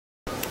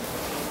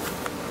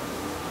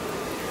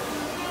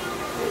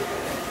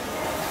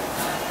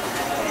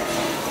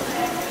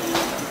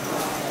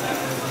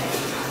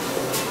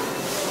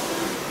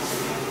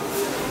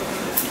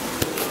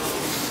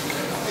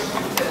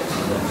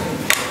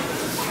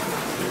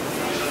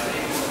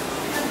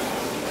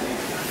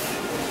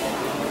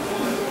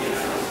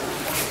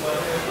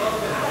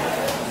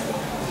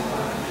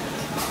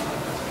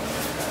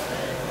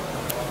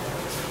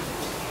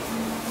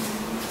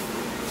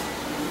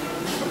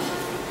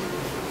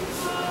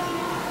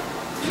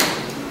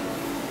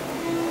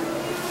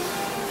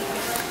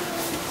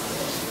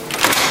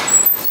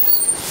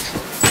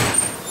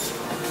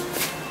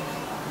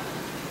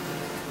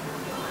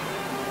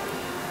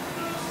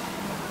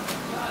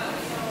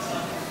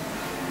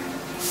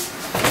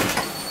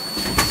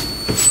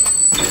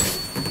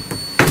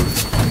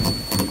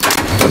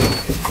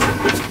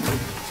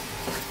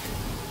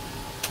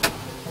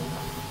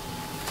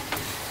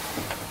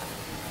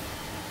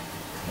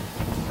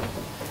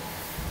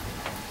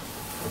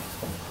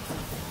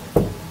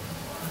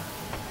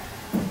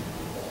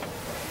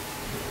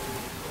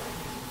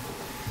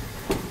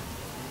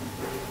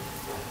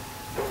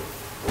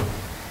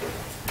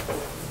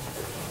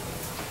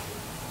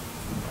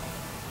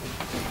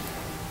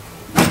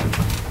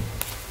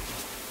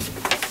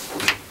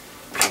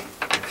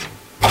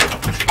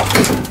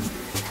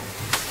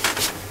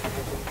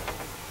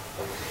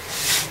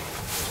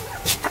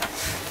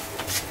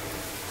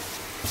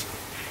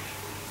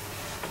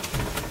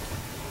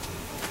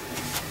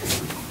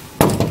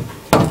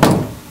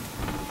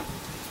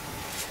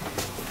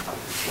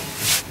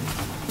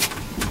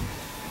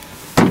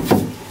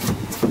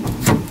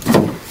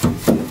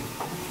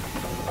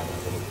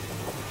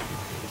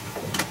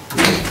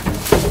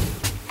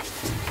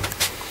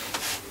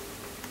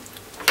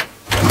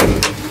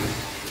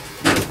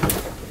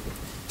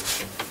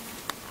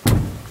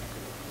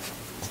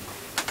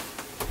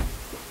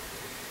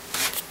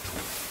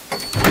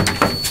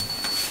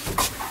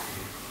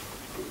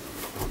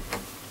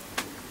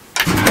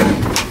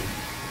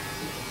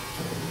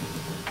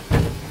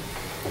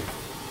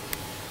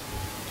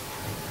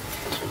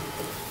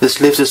This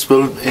lift is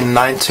built in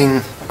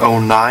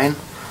 1909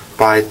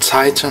 by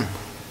Titan.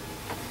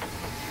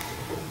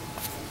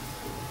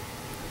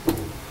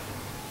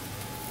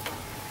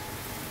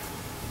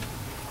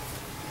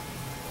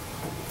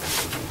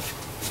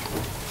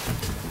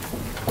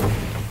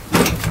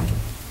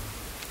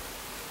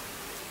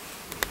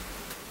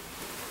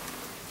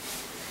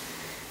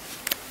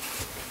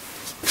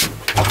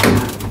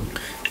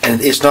 And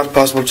it's not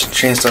possible to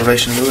change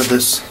direction. Look at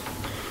this.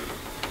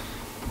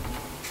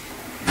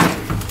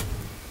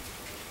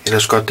 It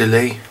has got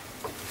delay.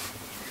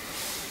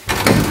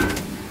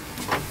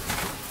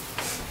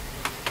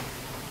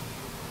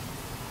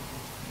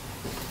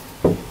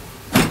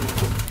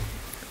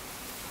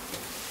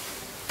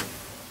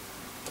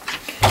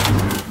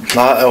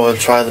 Now I will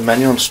try the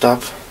manual stop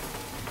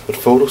with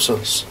photo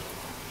cells.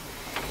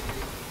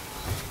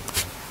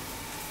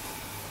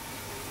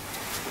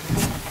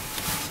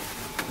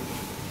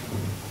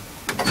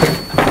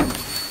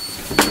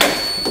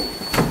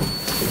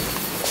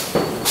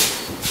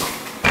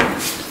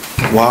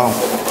 Wow,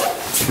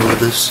 look at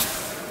this.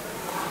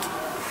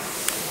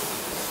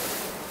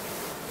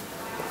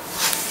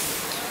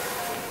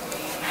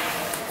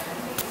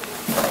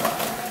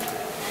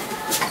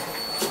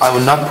 I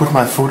will not put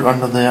my foot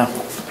under there.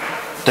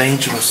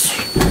 Dangerous.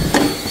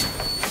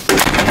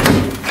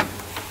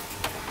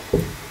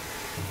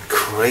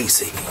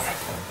 Crazy.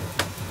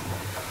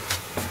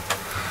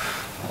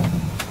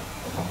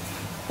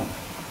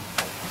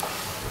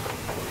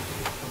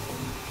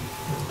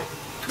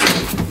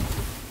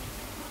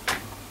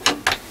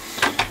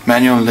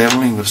 Manual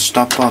leveling with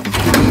stop button.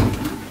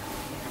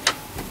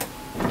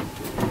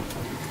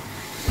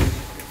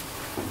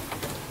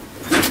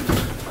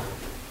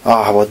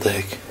 Ah, what the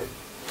heck.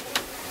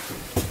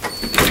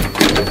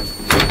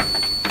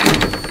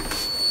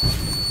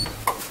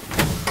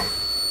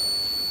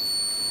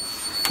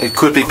 It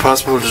could be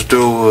possible to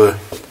do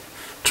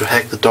to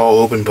hack the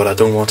door open, but I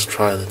don't want to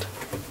try that.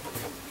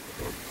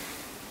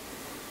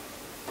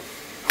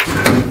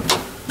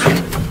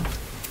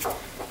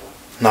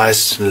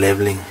 Nice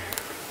leveling.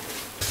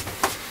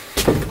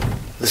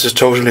 This is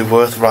totally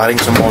worth riding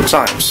some more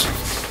times.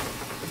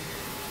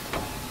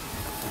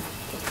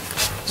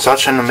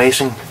 Such an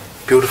amazing,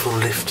 beautiful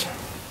lift.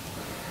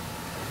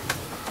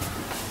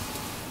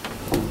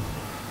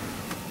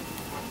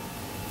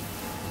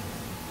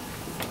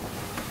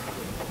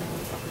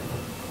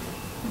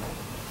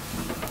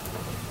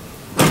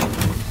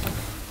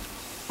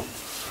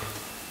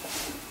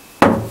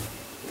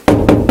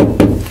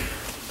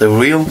 The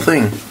real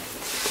thing.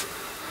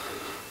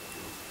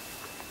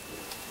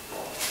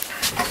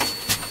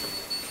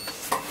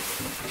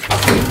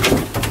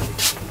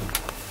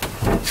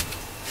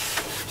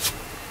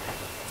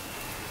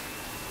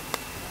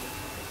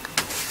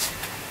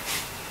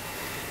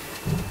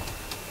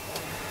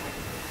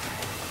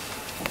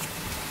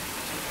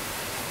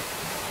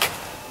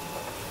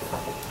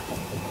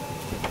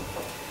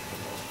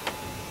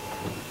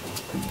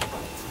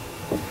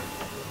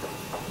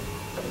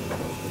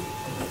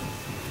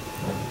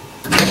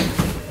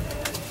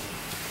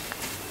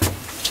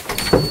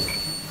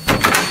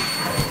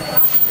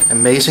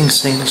 Amazing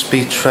single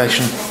speed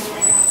traction,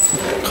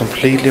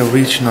 completely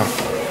original.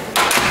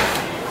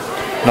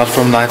 Not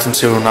from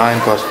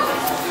 1909, but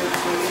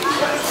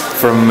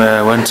from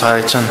when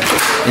Titan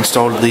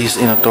installed these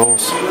inner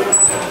doors.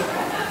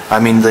 I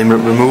mean, they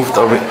removed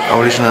the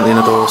original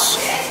inner doors.